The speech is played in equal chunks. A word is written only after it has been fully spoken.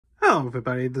Hello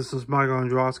everybody, this is Michael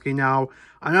Androsky. Now,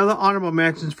 another honorable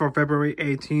mentions for February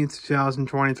 18th,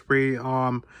 2023.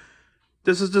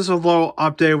 This is just a little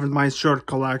update with my shirt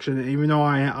collection. Even though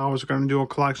I was going to do a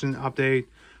collection update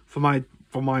for my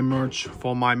merch,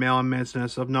 for my mail-in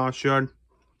business of not shirt.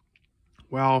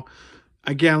 Well,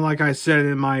 again, like I said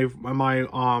in my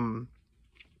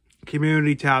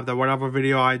community tab, that whatever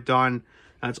video I've done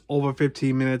that's over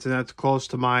 15 minutes and that's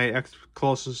closest to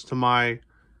my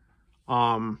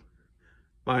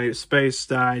my space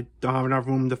that I don't have enough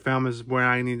room to film is where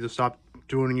I need to stop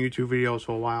doing YouTube videos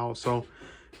for a while. So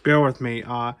bear with me.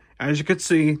 As you can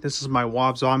see, this is my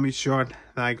Wob Zombie shirt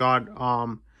that I got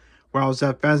where I was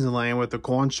at Pheasantland with the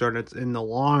corn shirt. It's in the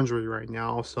laundry right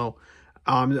now. So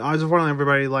I just want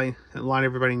to let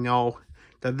everybody know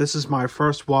that this is my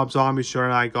first Wob Zombie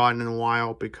shirt I got in a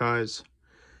while, because,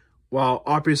 well,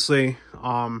 obviously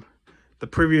the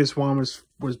previous one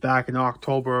was back in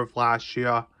October of last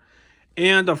year.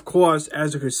 And, of course,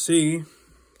 as you can see,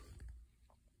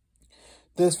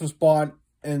 this was bought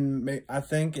in, I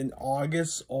think, in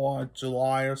August or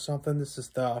July or something. This is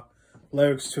the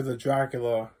lyrics to the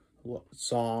Dracula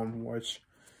song, which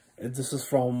this is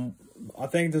from, I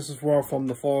think this is from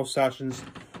the photo sessions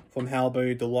from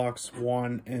Hellbilly Deluxe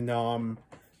 1. And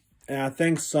I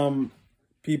think some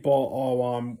people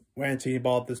are ranting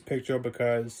about this picture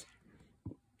because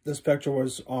this picture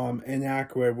was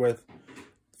inaccurate with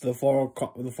the photo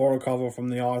cover from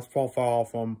the artist profile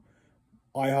from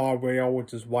iHeartRadio,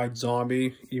 which is White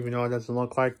Zombie, even though it doesn't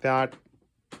look like that.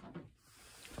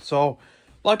 So,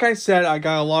 like I said, I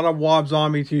got a lot of Wob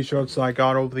Zombie t-shirts that I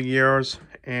got over the years,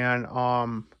 and I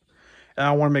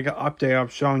want to make an update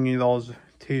of showing you those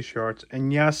t-shirts.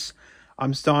 And yes,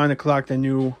 I'm starting to collect a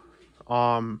new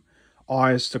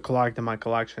artists to collect in my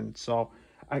collection. So,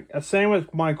 same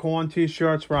with my corn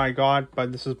t-shirts where I got,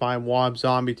 but this is my Wob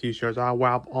Zombie t-shirts. I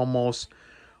have almost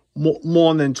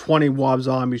more than 20 Wob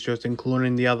Zombie shirts,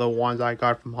 including the other ones I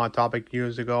got from Hot Topic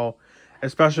years ago.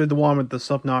 Especially the one with the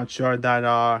Slipknot shirt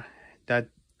that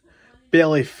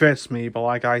barely fits me. But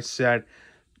like I said,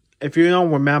 if you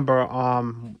don't remember,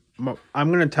 I'm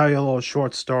gonna tell you a little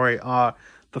short story.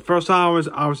 The first time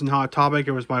I was in Hot Topic,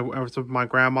 it was with my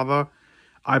grandmother.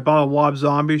 I bought a Wob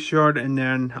Zombie shirt, and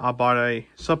then I bought a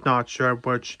Slipknot shirt,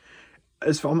 which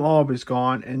is from Always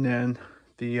Gone. And then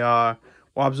the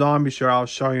Wob Zombie shirt I'll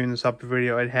show you in this update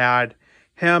video, it had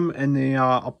him and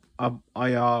a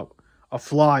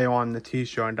fly on the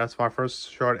t-shirt. That's my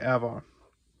first shirt ever.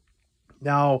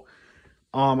 Now,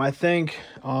 I think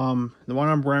the one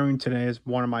I'm wearing today is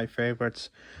one of my favorites.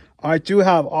 I do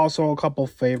have also a couple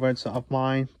favorites of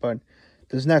mine, but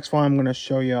this next one I'm going to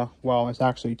show you, well, it's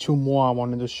actually two more I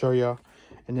wanted to show you,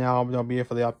 and now they'll be here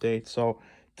for the update. So,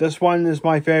 this one is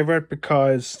my favorite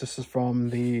because this is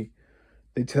from the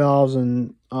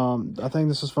 2000, I think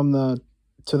this is from the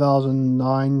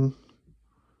 2009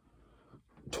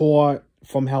 tour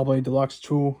from Hellbilly Deluxe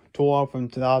 2 tour from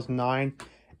 2009.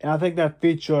 And I think that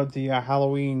featured the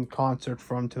Halloween concert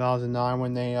from 2009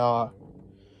 when they at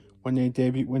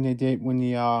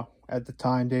the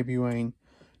time debuting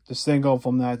the single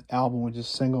from that album, which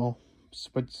is the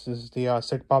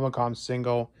Sick Bubblegum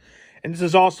single. And this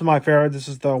is also my favorite. This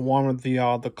is the one with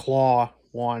the claw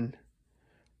one,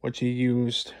 which he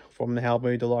used from the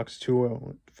Hellbilly Deluxe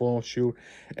 2 photo shoot.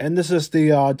 And this is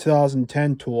the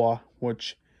 2010 tour,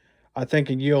 which I think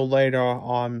a year later,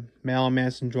 Marilyn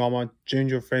Manson drummer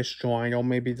Gingerfish joined, or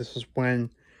maybe this is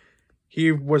when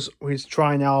he's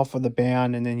trying out for the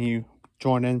band and then he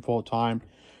joined in full time.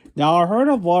 Now, I heard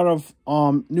a lot of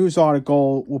news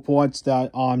article reports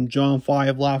that John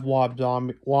 5 left Wob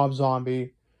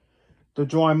Zombie to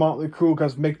join Motley Crue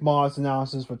because Mick Mars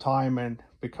announced his retirement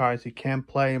because he can't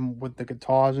play with the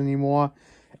guitars anymore.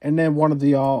 And then one of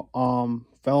the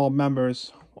fellow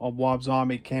members of Wob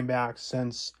Zombie came back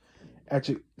since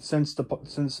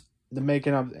the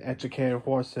making of Educated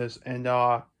Horses, and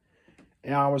I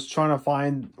was trying to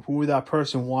find who that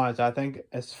person was. I think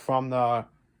it's from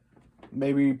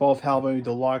maybe both Hellbilly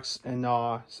Deluxe and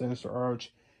Sinister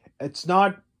Urge. It's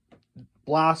not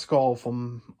Blasko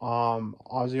from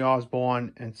Ozzy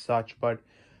Osbourne and such, but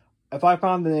if I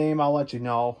found the name, I'll let you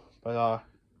know. But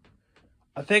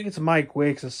I think it's Mike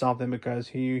Weeks or something, because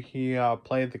he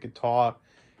played the guitar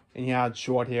and he had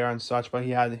short hair and such, but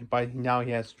now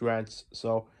he has dreads.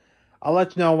 So I'll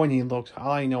let you know when he looks.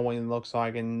 I'll let you know when he looks so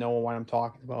I can know what I'm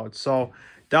talking about. So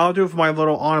that'll do for my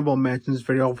little honorable mentions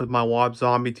video with my Wob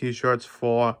Zombie t-shirts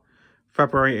for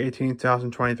February 18th,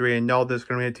 2023. And know there's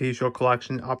going to be a t-shirt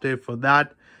collection update for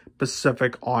that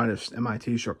specific artist in my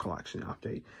t-shirt collection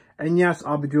update. And yes,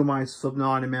 I'll be doing my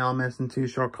Slipknot and Marilyn Manson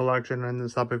t-shirt collection in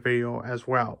this update video as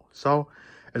well. So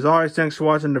As always, thanks for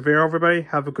watching the video, everybody.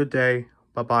 Have a good day.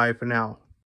 Bye-bye for now.